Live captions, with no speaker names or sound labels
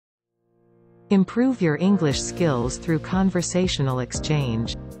Improve your English skills through conversational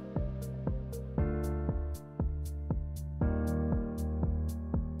exchange.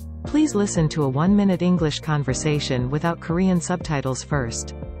 Please listen to a 1-minute English conversation without Korean subtitles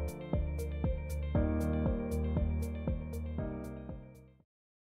first.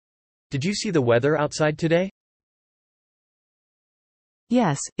 Did you see the weather outside today?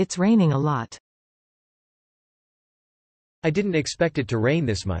 Yes, it's raining a lot. I didn't expect it to rain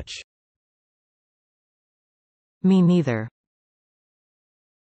this much. Me neither.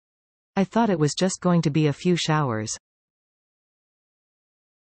 I thought it was just going to be a few showers.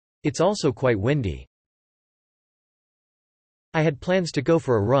 It's also quite windy. I had plans to go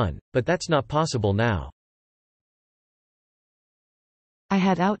for a run, but that's not possible now. I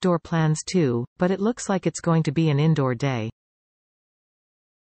had outdoor plans too, but it looks like it's going to be an indoor day.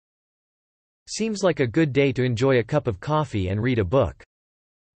 Seems like a good day to enjoy a cup of coffee and read a book.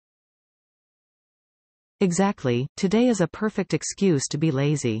 Exactly, today is a perfect excuse to be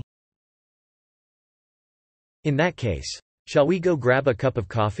lazy. In that case, shall we go grab a cup of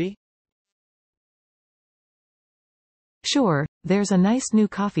coffee? Sure, there's a nice new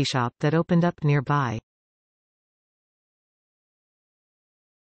coffee shop that opened up nearby.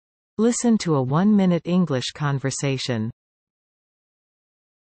 Listen to a 1-minute English conversation.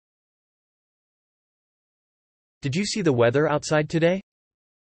 Did you see the weather outside today?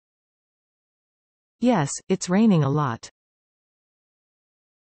 Yes, it's raining a lot.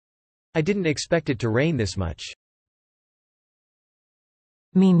 I didn't expect it to rain this much.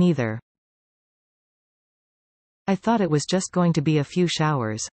 Me neither. I thought it was just going to be a few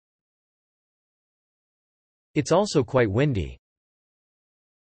showers. It's also quite windy.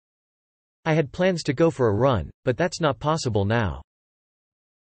 I had plans to go for a run, but that's not possible now.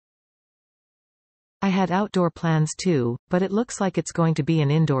 I had outdoor plans too, but it looks like it's going to be an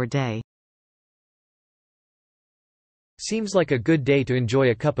indoor day. Seems like a good day to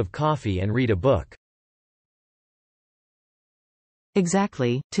enjoy a cup of coffee and read a book.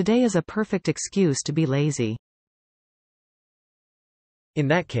 Exactly, today is a perfect excuse to be lazy. In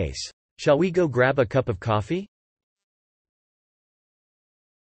that case, shall we go grab a cup of coffee?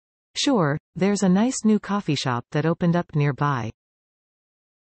 Sure, there's a nice new coffee shop that opened up nearby.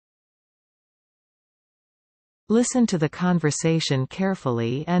 Listen to the conversation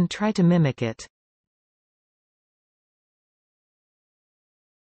carefully and try to mimic it.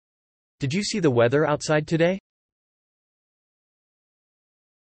 Did you see the weather outside today?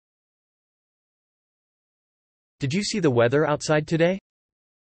 Did you see the weather outside today?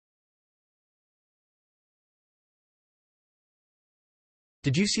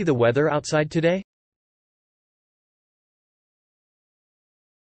 Did you see the weather outside today?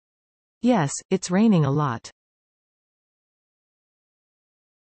 Yes, it's raining a lot.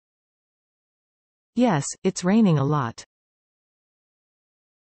 Yes, it's raining a lot.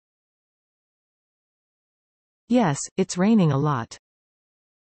 Yes, it's raining a lot.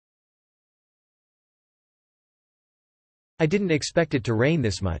 I didn't expect it to rain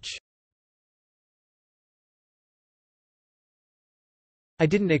this much. I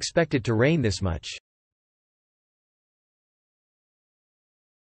didn't expect it to rain this much.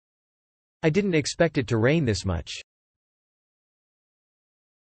 I didn't expect it to rain this much.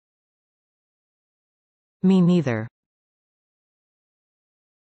 Me neither.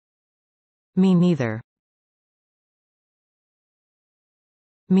 Me neither.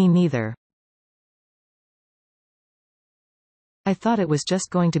 Me neither. I thought it was just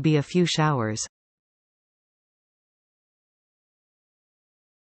going to be a few showers.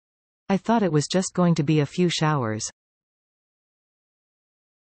 I thought it was just going to be a few showers.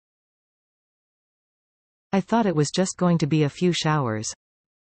 I thought it was just going to be a few showers.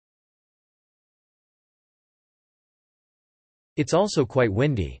 It's also quite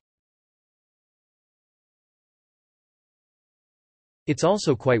windy. It's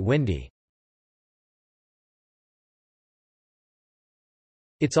also quite windy.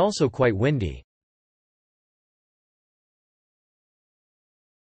 It's also quite windy.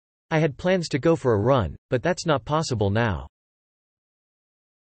 I had plans to go for a run, but that's not possible now.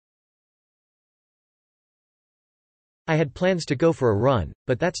 I had plans to go for a run,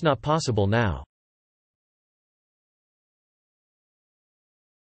 but that's not possible now.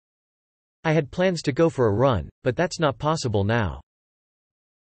 I had plans to go for a run, but that's not possible now.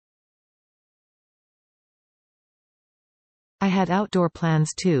 I had outdoor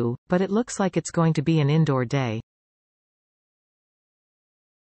plans too, but it looks like it's going to be an indoor day.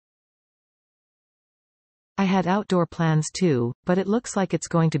 I had outdoor plans too, but it looks like it's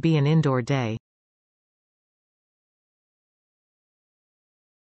going to be an indoor day.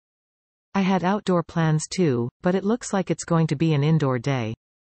 I I had outdoor plans too, but it looks like it's going to be an indoor day.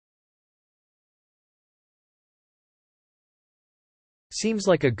 Seems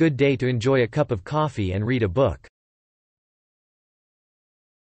like a good day to enjoy a cup of coffee and read a book.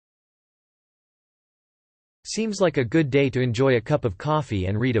 Seems like a good day to enjoy a cup of coffee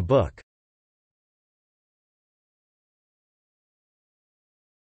and read a book.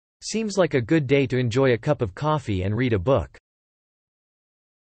 Seems like a good day to enjoy a cup of coffee and read a book.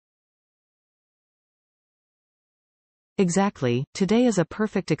 Exactly, today is a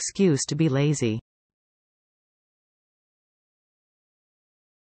perfect excuse to be lazy.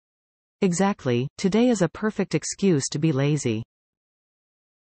 Exactly, today is a perfect excuse to be lazy.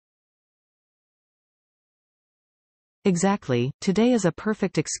 Exactly, today is a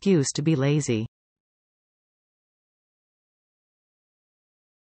perfect excuse to be lazy.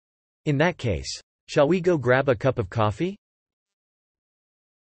 In that case, shall we go grab a cup of coffee?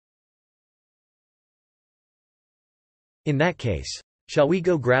 In that case, shall we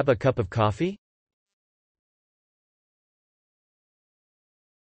go grab a cup of coffee?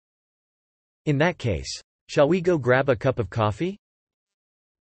 In that case, shall we go grab a cup of coffee?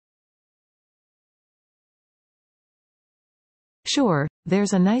 Sure,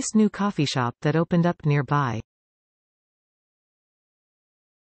 there's a nice new coffee shop that opened up nearby.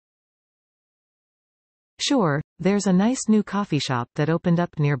 Sure, there's a nice new coffee shop that opened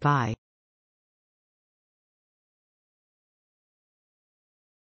up nearby.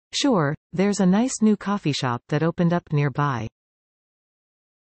 Sure, there's a nice new coffee shop that opened up nearby.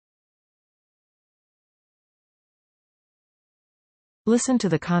 Listen to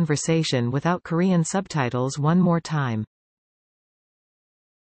the conversation without Korean subtitles one more time.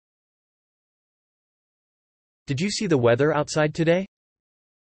 Did you see the weather outside today?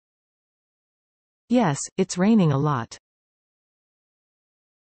 Yes, it's raining a lot.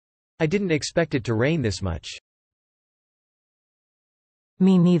 I didn't expect it to rain this much.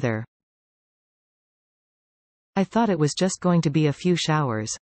 Me neither. I thought it was just going to be a few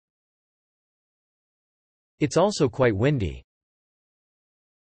showers. It's also quite windy.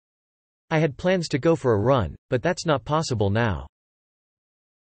 I had plans to go for a run, but that's not possible now.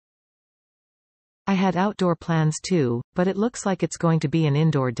 I had outdoor plans too, but it looks like it's going to be an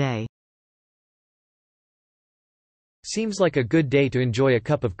indoor day. Seems like a good day to enjoy a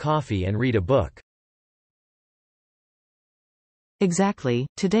cup of coffee and read a book. Exactly,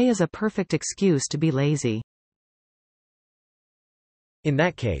 today is a perfect excuse to be lazy. In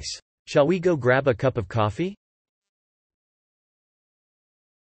that case, shall we go grab a cup of coffee?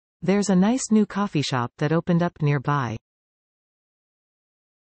 There's a nice new coffee shop that opened up nearby.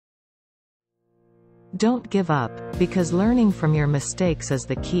 Don't give up, because learning from your mistakes is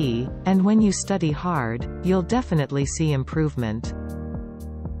the key, and when you study hard, you'll definitely see improvement.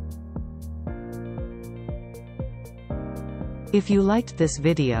 If you liked this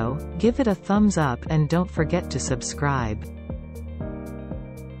video, give it a thumbs up and don't forget to subscribe.